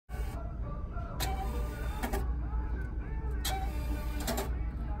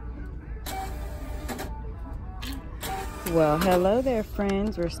Well, hello there,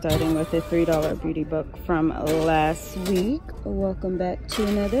 friends. We're starting with a $3 beauty book from last week. Welcome back to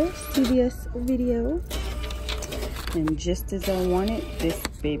another CVS video. And just as I wanted, this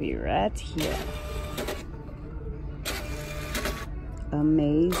baby right here.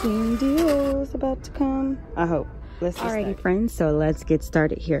 Amazing deals about to come, I hope. Alrighty, friends, so let's get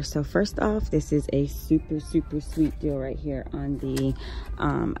started here. So first off, this is a super sweet deal right here on the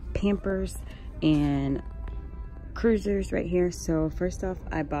Pampers and cruisers right here. So first off,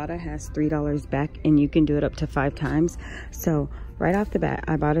 Ibotta has $3 back, and you can do it up to 5 times. So right off the bat,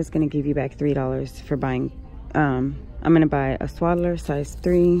 Ibotta is going to give you back $3 for buying. I'm going to buy a swaddler size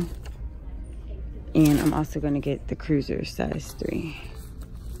 3, and I'm also going to get the cruiser size 3.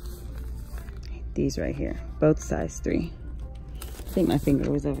 These right here, both size 3. I think my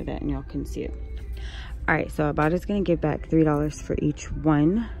finger was over that and y'all couldn't see it. All right, so Ibotta's going to give back $3 for each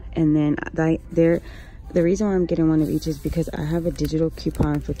one, and then the reason why I'm getting one of each is because I have a digital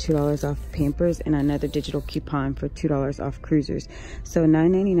coupon for $2 off Pampers and another digital coupon for $2 off cruisers. So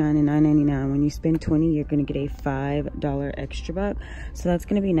 $9.99 and $9.99. When you spend $20, you're going to get a $5 extra buck. So that's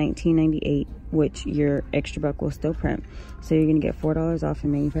going to be $19.98, which your extra buck will still print. So you're going to get $4 off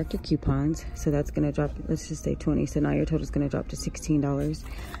in manufacturer coupons. So that's going to drop, let's just say 20. So now your total is going to drop to $16.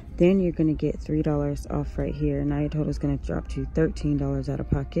 Then you're going to get $3 off right here. Now your total is going to drop to $13 out of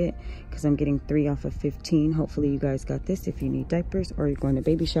pocket, because I'm getting 3 off of 15. Hopefully you guys got this. If you need diapers or you're going to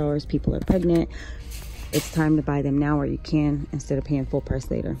baby showers, people are pregnant, it's time to buy them now where you can, instead of paying full price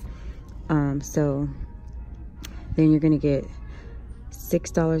later. So then you're going to get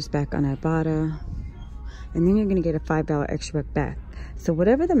 $6 back on Ibotta, and then you're going to get a $5 extra buck back. So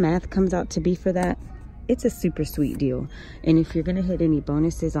whatever the math comes out to be for that, it's a super sweet deal. And if you're gonna hit any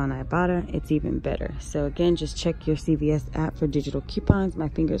bonuses on Ibotta, it's even better. So again, just check your CVS app for digital coupons. My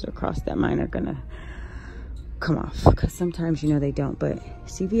fingers are crossed that mine are gonna come off, because sometimes, you know, they don't, but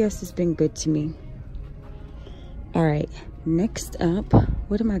CVS has been good to me. All right, next up,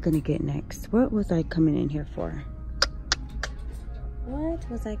 what am I gonna get next? What was I coming in here for? What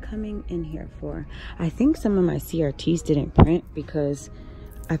was I coming in here for? I think some of my CRTs didn't print because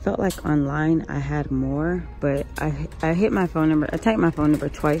I felt like online I had more, but I hit my phone number. I typed my phone number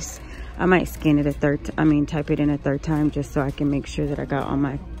twice. I might scan it type it in a third time, just so I can make sure that I got all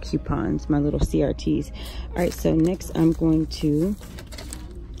my coupons, my little CRTs. All right, so next I'm going to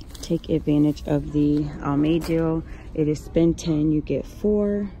take advantage of the Almay deal. It is spend 10, you get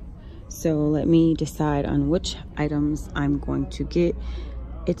 4. So let me decide on which items I'm going to get.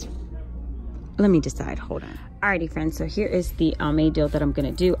 Let me decide, hold on. Alrighty, friends, so here is the Almay deal that I'm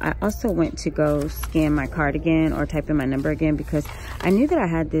gonna do. I also went to go scan my card again, or type in my number again, because I knew that I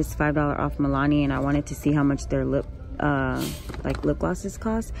had this $5 off Milani, and I wanted to see how much their lip glosses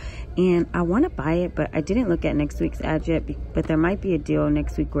cost, and I want to buy it, but I didn't look at next week's ad yet. But there might be a deal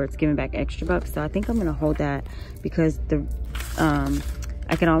next week where it's giving back extra bucks, so I think I'm gonna hold that, because I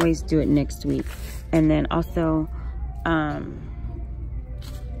can always do it next week. And then also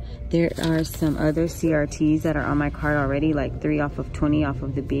there are some other CRTs that are on my card already, like 3 off of 20 off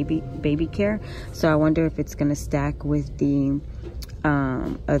of the baby care. So I wonder if it's gonna stack with the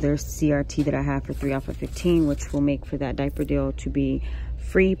other CRT that I have for 3 off of 15, which will make for that diaper deal to be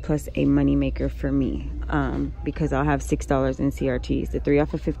free plus a money maker for me, because I'll have $6 in CRTs, the 3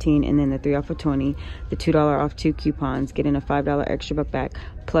 off of 15, and then the 3 off of 20, the $2 off 2 coupons, getting a $5 extra buck back,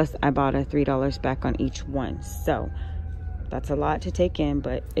 plus I bought a $3 back on each one. So that's a lot to take in,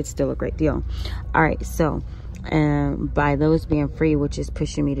 but it's still a great deal. All right, so by those being free, which is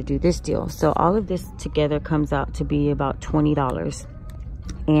pushing me to do this deal. So all of this together comes out to be about $20.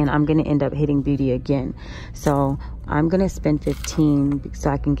 And I'm gonna end up hitting beauty again. So I'm gonna spend 15 so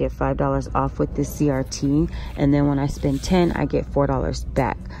I can get $5 off with this CRT. And then when I spend 10, I get $4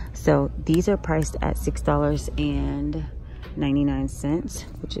 back. So these are priced at $6.99,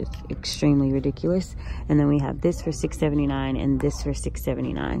 which is extremely ridiculous. And then we have this for $6.79 and this for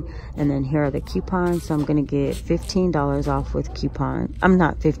 $6.79. And then here are the coupons. So I'm gonna get $15 off with coupon. I'm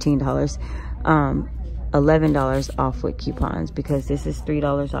not $15, $11 off with coupons, because this is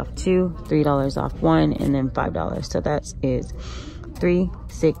 $3 off 2, $3 off 1, and then $5. So that is 3,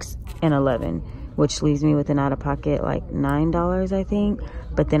 6, and 11, which leaves me with an out-of-pocket like $9, I think.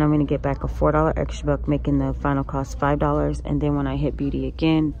 But then I'm going to get back a $4 extra buck, making the final cost $5. And then when I hit beauty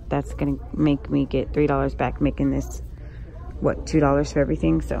again, that's going to make me get $3 back, making this, what, $2 for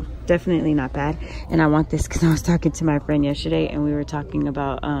everything. So definitely not bad. And I want this because I was talking to my friend yesterday, and we were talking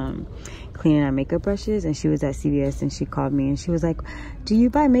about cleaning our makeup brushes, and she was at CVS, and she called me and she was like, do you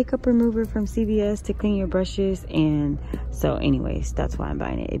buy makeup remover from CVS to clean your brushes? And so anyways, that's why I'm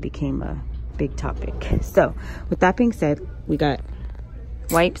buying it. It became a big topic. So with that being said, we got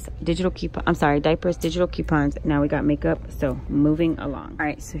wipes, digital coupon, I'm sorry, diapers, digital coupons. Now we got makeup. So moving along. All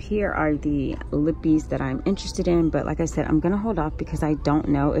right, so here are the lippies that I'm interested in, but like I said, I'm gonna hold off because I don't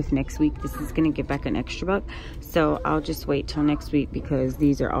know if next week this is gonna get back an extra buck. So I'll just wait till next week because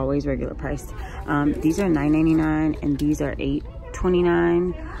these are always regular price. These are $9.99 and these are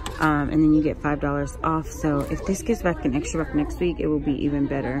 $8.29, and then you get $5 off. So if this gives back an extra buck next week, it will be even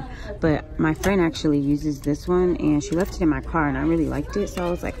better. But my friend actually uses this one and she left it in my car and I really liked it, so I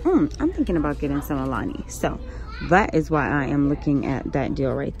was like, I'm thinking about getting some Alani. So that is why I am looking at that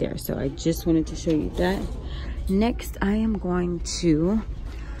deal right there. So I just wanted to show you that. Next, I am going to,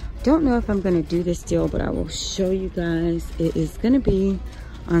 don't know if I'm going to do this deal, but I will show you guys. It is going to be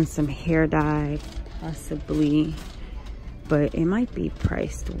on some hair dye, possibly, but it might be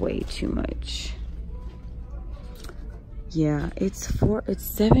priced way too much. Yeah, it's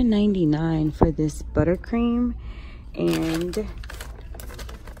 $7.99 for this buttercream. And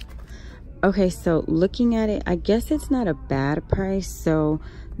okay, so looking at it, I guess it's not a bad price. So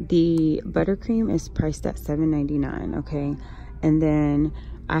the buttercream is priced at $7.99, okay? And then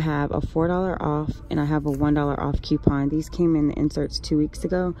I have a $4 off and I have a $1 off coupon. These came in the inserts 2 weeks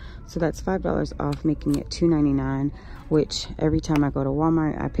ago, so that's $5 off, making it $2.99, which every time I go to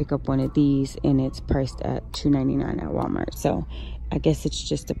Walmart, I pick up one of these and it's priced at $2.99 at Walmart. So I guess it's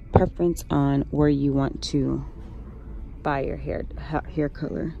just a preference on where you want to buy your hair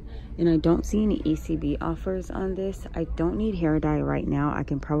color. And I don't see any ECB offers on this. I don't need hair dye right now. I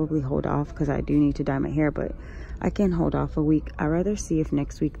can probably hold off because I do need to dye my hair, but I can hold off a week. I'd rather see if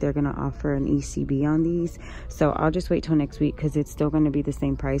next week they're gonna offer an ECB on these. So I'll just wait till next week because it's still gonna be the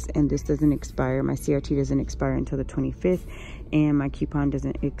same price and this doesn't expire. My CRT doesn't expire until the 25th and my coupon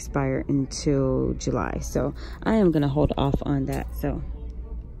doesn't expire until July. So I am gonna hold off on that. So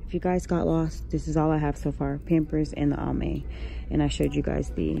if you guys got lost, this is all I have so far: Pampers and the Almay. And I showed you guys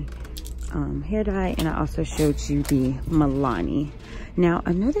the hair dye, and I also showed you the Milani. Now,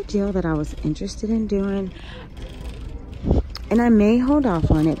 another deal that I was interested in doing, and I may hold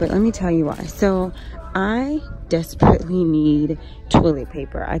off on it, but let me tell you why. So I desperately need toilet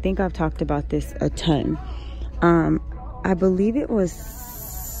paper. I think I've talked about this a ton. I believe it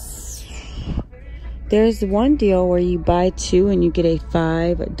was, there's one deal where you buy 2 and you get a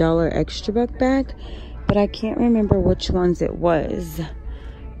 $5 extra buck back, but I can't remember which ones it was.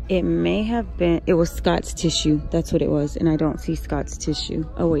 It may have been, it was Scott's Tissue. That's what it was. And I don't see Scott's Tissue.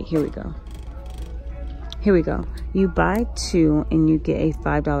 Oh wait, here we go. Here we go. You buy 2 and you get a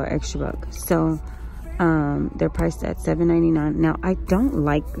 $5 extra buck. So they're priced at $7.99. Now I don't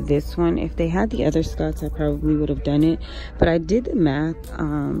like this one. If they had the other Scott's, I probably would have done it. But I did the math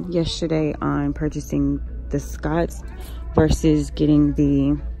yesterday on purchasing the Scott's versus getting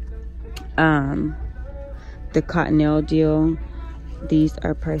the Cottonelle deal. These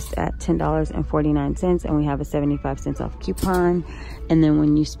are priced at $10.49 and we have a 75 cents off coupon. And then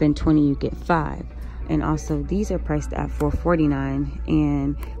when you spend 20, you get 5. And also these are priced at $4.49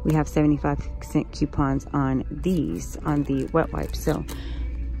 and we have 75-cent coupons on these, on the wet wipes. So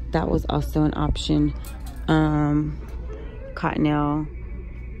that was also an option. Cottonelle,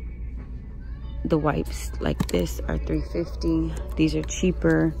 the wipes like this are $3.50. These are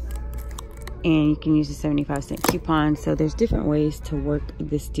cheaper. And you can use a 75-cent coupon. So there's different ways to work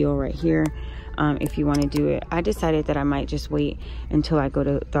this deal right here if you want to do it. I decided that I might just wait until I go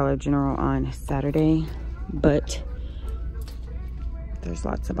to Dollar General on Saturday, but there's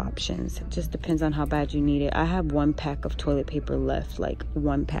lots of options. It just depends on how bad you need it. I have 1 pack of toilet paper left, like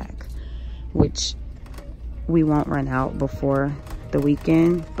 1 pack, which we won't run out before the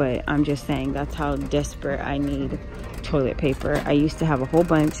weekend, but I'm just saying that's how desperate I need toilet paper. I used to have a whole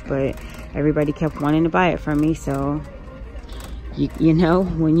bunch, but everybody kept wanting to buy it from me. So you know,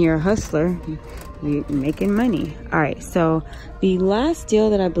 when you're a hustler, you're making money. All right, so the last deal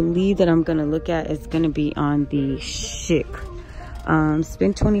that I believe that I'm gonna look at is gonna be on the Schick.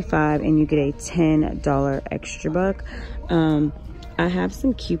 Spend $25 and you get a $10 extra buck. I have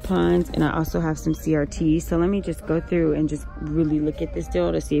some coupons and I also have some CRTs. So let me just go through and just really look at this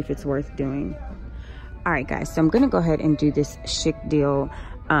deal to see if it's worth doing. All right, guys, so I'm gonna go ahead and do this Schick deal.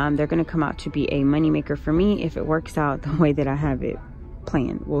 They're gonna come out to be a moneymaker for me if it works out the way that I have it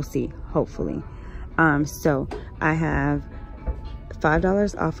planned. We'll see, hopefully. So I have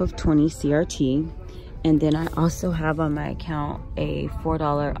 $5 off of 20 CRT. And then I also have on my account a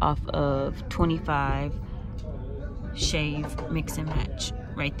 $4 off of 25 shave mix and match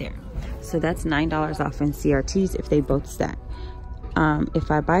right there. So that's $9 off in CRTs if they both stack.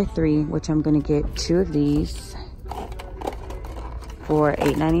 If I buy 3, which I'm gonna get 2 of these for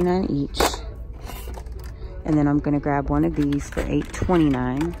 $8.99 each, And then I'm gonna grab one of these for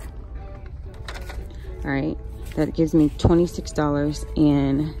 $8.29. All right, that gives me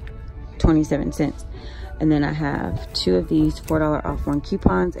 $26.27. And then I have 2 of these $4 off 1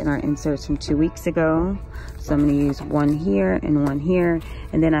 coupons in our inserts from 2 weeks ago. So I'm gonna use one here and one here.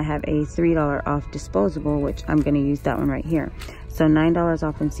 And then I have a $3 off disposable, which I'm gonna use that one right here. So $9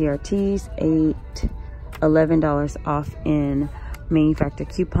 off in CRTs, $11 off in manufacturer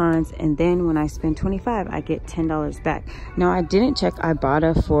coupons. And then when I spend $25, I get $10 back. Now I didn't check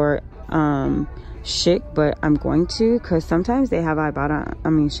Ibotta for Schick, but I'm going to, because sometimes they have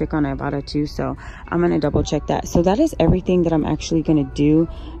Schick on Ibotta too, so I'm gonna double check that. So that is everything that I'm actually gonna do.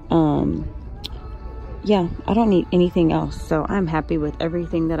 Yeah, I don't need anything else, so I'm happy with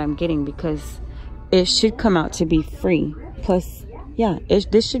everything that I'm getting because it should come out to be free. Plus, yeah,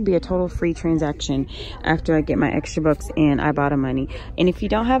 this should be a total free transaction after I get my extra bucks and Ibotta money. And if you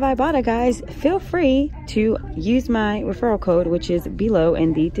don't have Ibotta, guys, feel free to use my referral code, which is below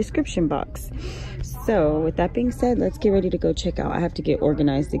in the description box. So with that being said, let's get ready to go check out. I have to get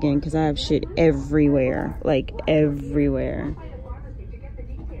organized again because I have shit everywhere, like everywhere.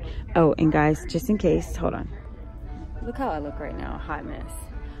 Oh, and guys, just in case, hold on. Look how I look right now, hot mess.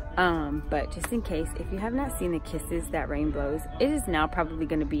 But just in case, if you have not seen the Kisses That Rain Blows, it is now probably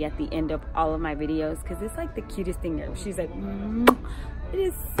going to be at the end of all of my videos because it's like the cutest thing ever. She's like, it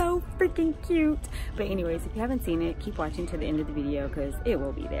is so freaking cute. But anyways, if you haven't seen it, keep watching to the end of the video because it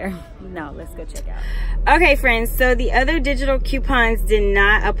will be there. Now let's go check out. Okay, friends, so the other digital coupons did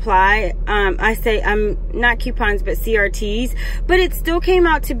not apply. Not coupons, but CRTs, but it still came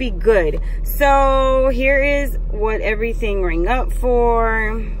out to be good. So here is what everything rang up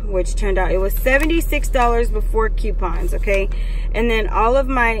for, which turned out it was $76 before coupons, okay? And then all of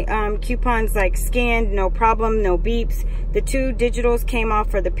my coupons like scanned, no problem, no beeps. The 2 digitals came off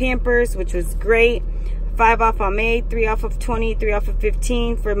for the Pampers, which was great. 5 off on May, 3 off of 20, 3 off of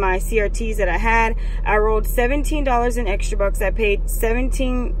 15 for my CRTs that I had. I rolled $17 in extra bucks. I paid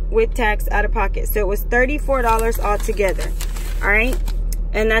 $17 with tax out of pocket. So it was $34 altogether. All right.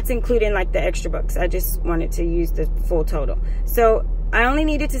 And that's including like the extra bucks. I just wanted to use the full total. So I only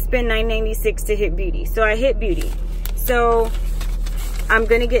needed to spend $9.96 to hit beauty. So I hit beauty. So I'm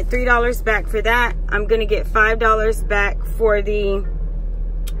going to get $3 back for that. I'm going to get $5 back for the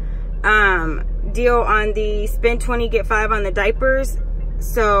deal on the spend 20 get 5 on the diapers.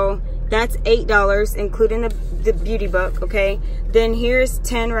 So that's $8 including the beauty buck, okay? Then here's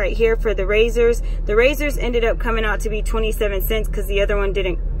 10 right here for the razors. The razors ended up coming out to be 27 cents because the other one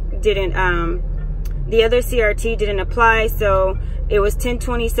didn't the other CRT didn't apply, so it was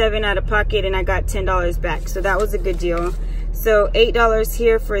 $10.27 out of pocket and I got $10 back. So that was a good deal. So $8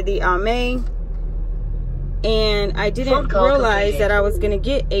 here for the Almay. And I didn't realize that I was going to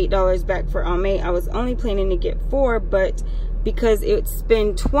get $8 back for Almay. I was only planning to get 4, but because it's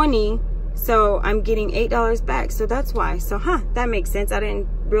been 20, so I'm getting $8 back. So that's why. So, that makes sense. I didn't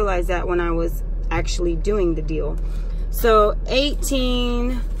realize that when I was actually doing the deal. So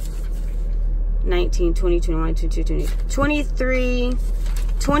 18, 19, 20, 21, 22, 23, 23,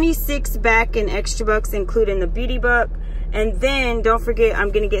 26 back in extra bucks, including the beauty buck. And then don't forget,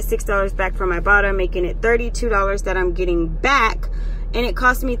 I'm going to get $6 back from my Ibotta, making it $32 that I'm getting back. And it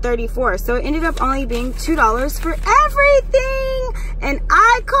cost me $34. So it ended up only being $2 for everything. And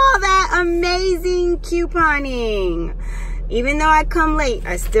I call that amazing couponing. Even though I come late,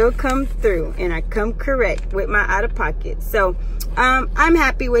 I still come through. And I come correct with my out of pocket. So I'm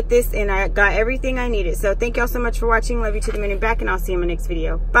happy with this. And I got everything I needed. So thank y'all so much for watching. Love you to the minute back. And I'll see you in my next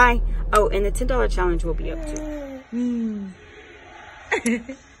video. Bye. Oh, and the $10 challenge will be up too. Oh,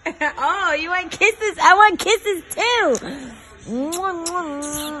 you want kisses? I want kisses too.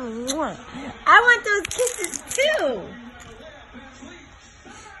 I want those kisses too.